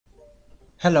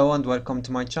Hello and welcome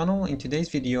to my channel. In today's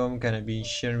video I'm gonna be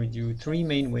sharing with you three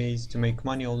main ways to make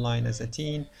money online as a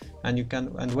teen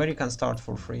and where you can start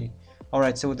for free.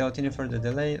 Alright, so without any further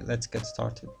delay, let's get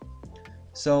started.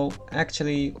 So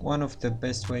actually one of the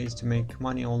best ways to make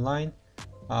money online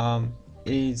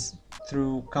is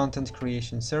through content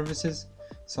creation services.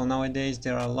 So nowadays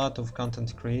there are a lot of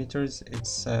content creators.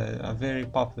 It's a very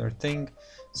popular thing,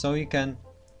 so you can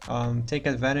take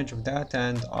advantage of that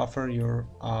and offer your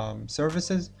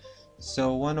services.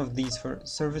 So one of these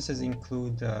services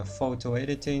include photo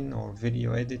editing or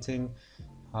video editing,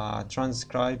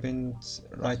 transcribing,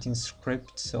 writing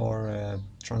scripts, or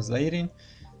translating.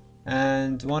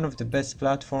 And one of the best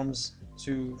platforms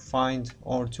to find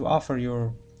or to offer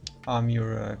your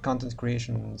content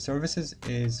creation services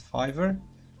is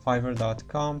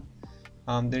fiverr.com.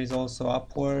 There is also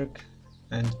Upwork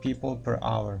and People Per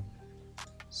Hour.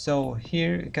 So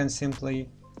here you can simply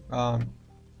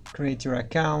create your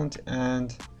account,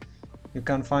 and you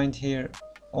can find here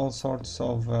all sorts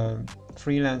of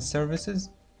freelance services,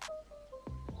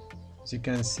 as you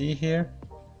can see here.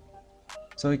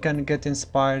 So you can get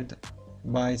inspired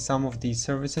by some of these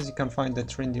services. You can find the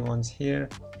trendy ones here.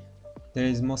 There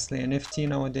is mostly NFT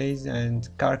nowadays, and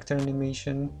character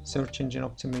animation, search engine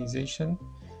optimization,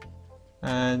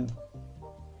 and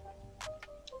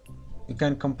you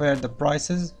can compare the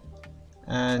prices,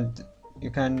 and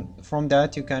from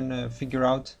that you can figure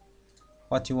out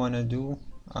what you want to do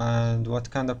and what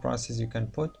kind of prices you can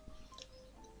put.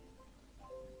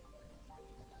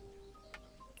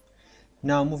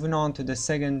 Now moving on to the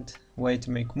second way to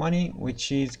make money,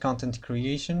 which is content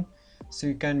creation. So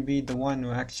you can be the one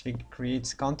who actually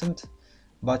creates content,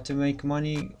 but to make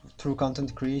money through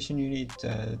content creation you need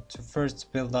to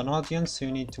first build an audience. So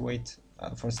you need to wait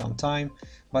for some time,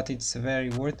 but it's very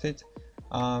worth it.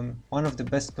 One of the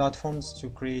best platforms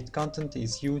to create content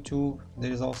is YouTube.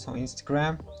 There is also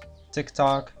Instagram,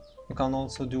 TikTok. You can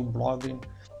also do blogging.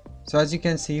 So as you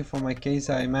can see, for my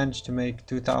case, I managed to make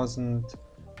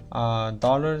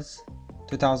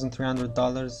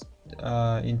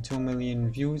 $2,300 in 2 million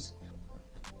views.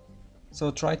 So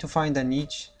try to find a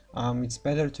niche. It's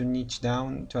better to niche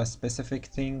down to a specific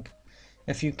thing.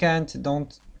 If you can't,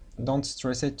 don't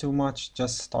stress it too much,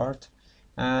 just start.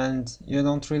 And you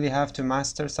don't really have to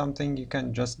master something. You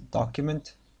can just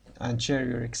document and share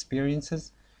your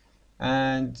experiences,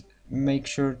 and make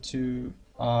sure to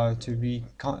be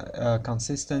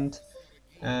consistent,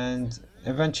 and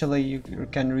eventually you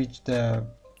can reach the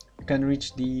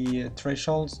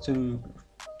thresholds to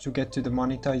get to the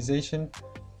monetization,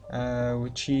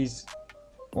 which is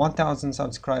 1,000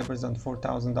 subscribers and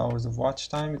 4,000 hours of watch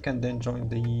time. You can then join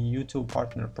the YouTube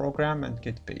partner program and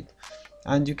get paid.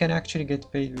 And you can actually get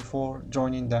paid before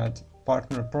joining that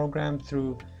partner program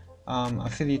through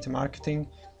affiliate marketing.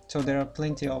 So there are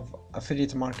plenty of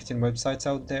affiliate marketing websites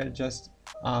out there. Just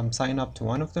sign up to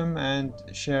one of them and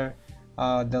share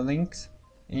the links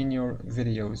in your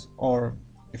videos, or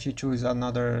if you choose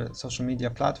another social media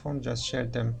platform, just share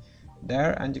them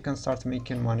there, and you can start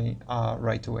making money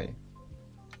right away.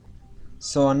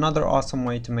 So another awesome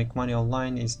way to make money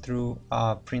online is through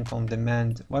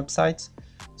print-on-demand websites.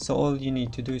 So all you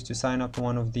need to do is to sign up to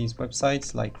one of these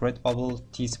websites like Redbubble,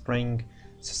 Teespring,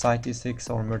 Society6,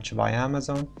 or Merch by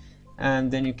Amazon,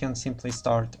 and then you can simply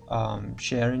start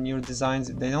sharing your designs.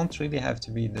 They don't really have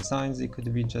to be designs. They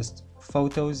could be just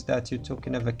photos that you took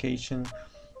in a vacation,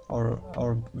 or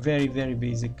very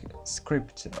basic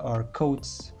script or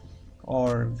codes,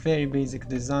 or very basic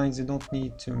designs. You don't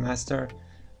need to master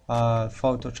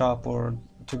Photoshop or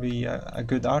to be a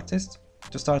good artist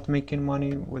to start making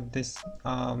money with this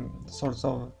sorts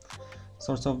of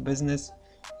business.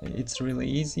 It's really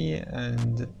easy,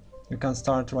 and you can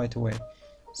start right away.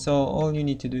 So all you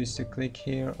need to do is to click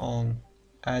here on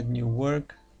add new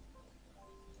work,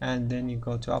 and then you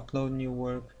go to upload new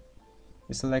work.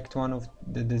 You select one of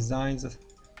the designs,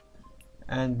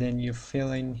 and then you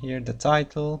fill in here the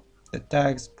title, the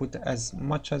tags, put as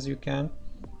much as you can,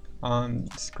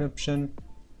 description.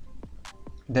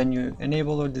 Then you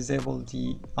enable or disable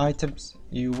the items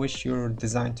you wish your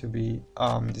design to be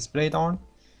displayed on,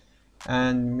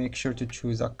 and make sure to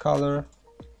choose a color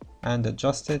and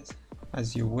adjust it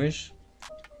as you wish.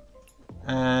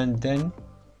 And then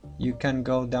you can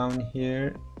go down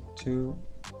here to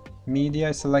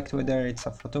media, select whether it's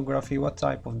a photography, what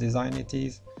type of design it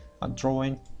is, a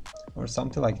drawing or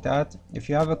something like that. If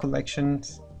you have a collection,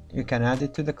 you can add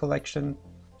it to the collection,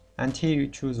 and here you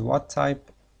choose what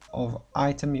type of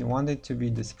item you want it to be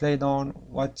displayed on,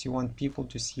 what you want people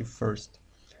to see first.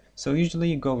 So usually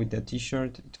you go with the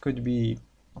t-shirt. It could be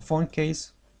a phone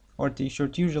case or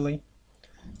t-shirt usually.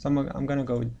 So I'm gonna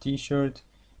go with t-shirt.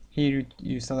 Here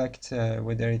you select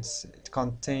whether it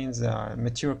contains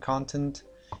mature content,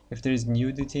 if there is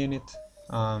nudity in it,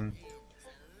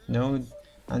 no,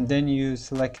 and then you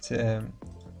select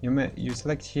you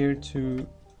select here to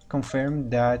confirm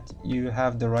that you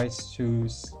have the rights to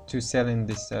sell in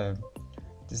this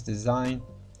this design,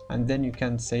 and then you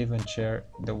can save and share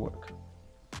the work.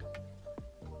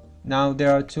 Now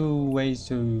there are two ways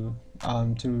to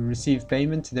receive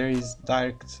payment. There is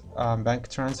direct bank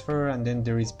transfer, and then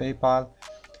there is PayPal.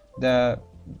 The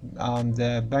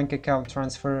bank account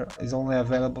transfer is only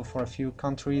available for a few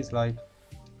countries like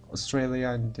Australia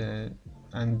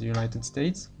and the United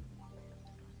States,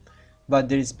 but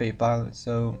there is PayPal,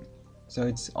 so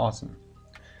it's awesome.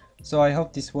 So I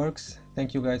hope this works.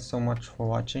 Thank you guys so much for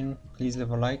watching. Please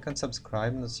leave a like and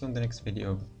subscribe, and I'll see you in the next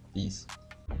video. Peace.